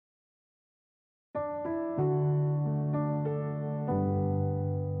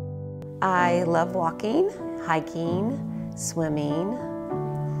I love walking, hiking, swimming.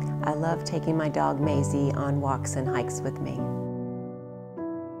 I love taking my dog Maisie on walks and hikes with me.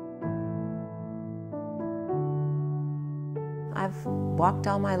 I've walked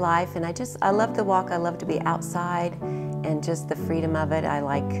all my life and I love to walk. I love to be outside and just the freedom of it. I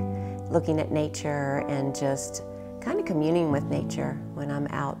like looking at nature and just kind of communing with nature when I'm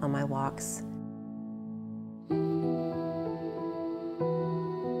out on my walks.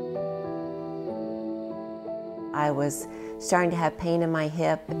 I was starting to have pain in my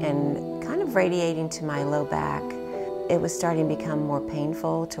hip and kind of radiating to my low back. It was starting to become more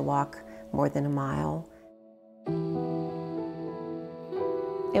painful to walk more than a mile.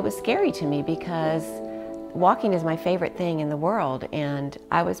 It was scary to me because walking is my favorite thing in the world, and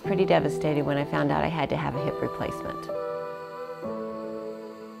I was pretty devastated when I found out I had to have a hip replacement.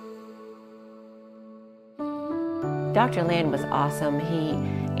 Dr. Land was awesome. He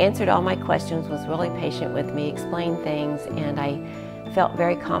answered all my questions, was really patient with me, explained things, and I felt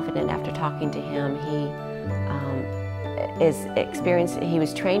very confident after talking to him. He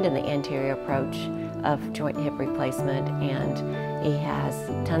was trained in the anterior approach of joint hip replacement, and he has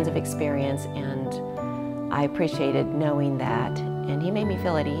tons of experience, and I appreciated knowing that, and he made me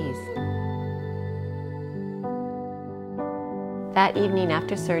feel at ease. That evening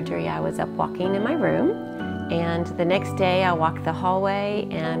after surgery, I was up walking in my room, and the next day I walked the hallway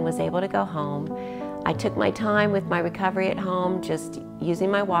and was able to go home. I took my time with my recovery at home, just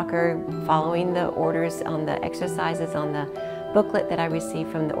using my walker, following the orders on the exercises on the booklet that I received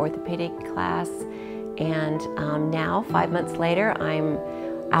from the orthopedic class. And now, 5 months later, I'm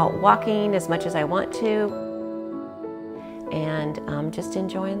out walking as much as I want to, and I'm just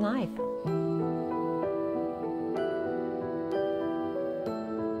enjoying life.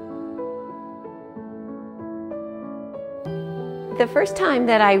 The first time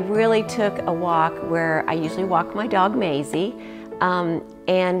that I really took a walk, where I usually walk my dog Maisie,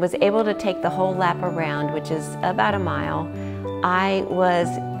 and was able to take the whole lap around, which is about a mile, I was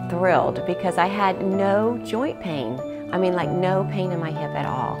thrilled because I had no joint pain. I mean, like no pain in my hip at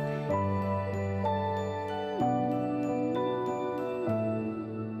all.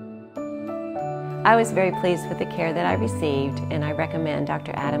 I was very pleased with the care that I received, and I recommend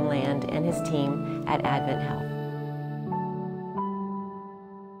Dr. Adam Land and his team at AdventHealth.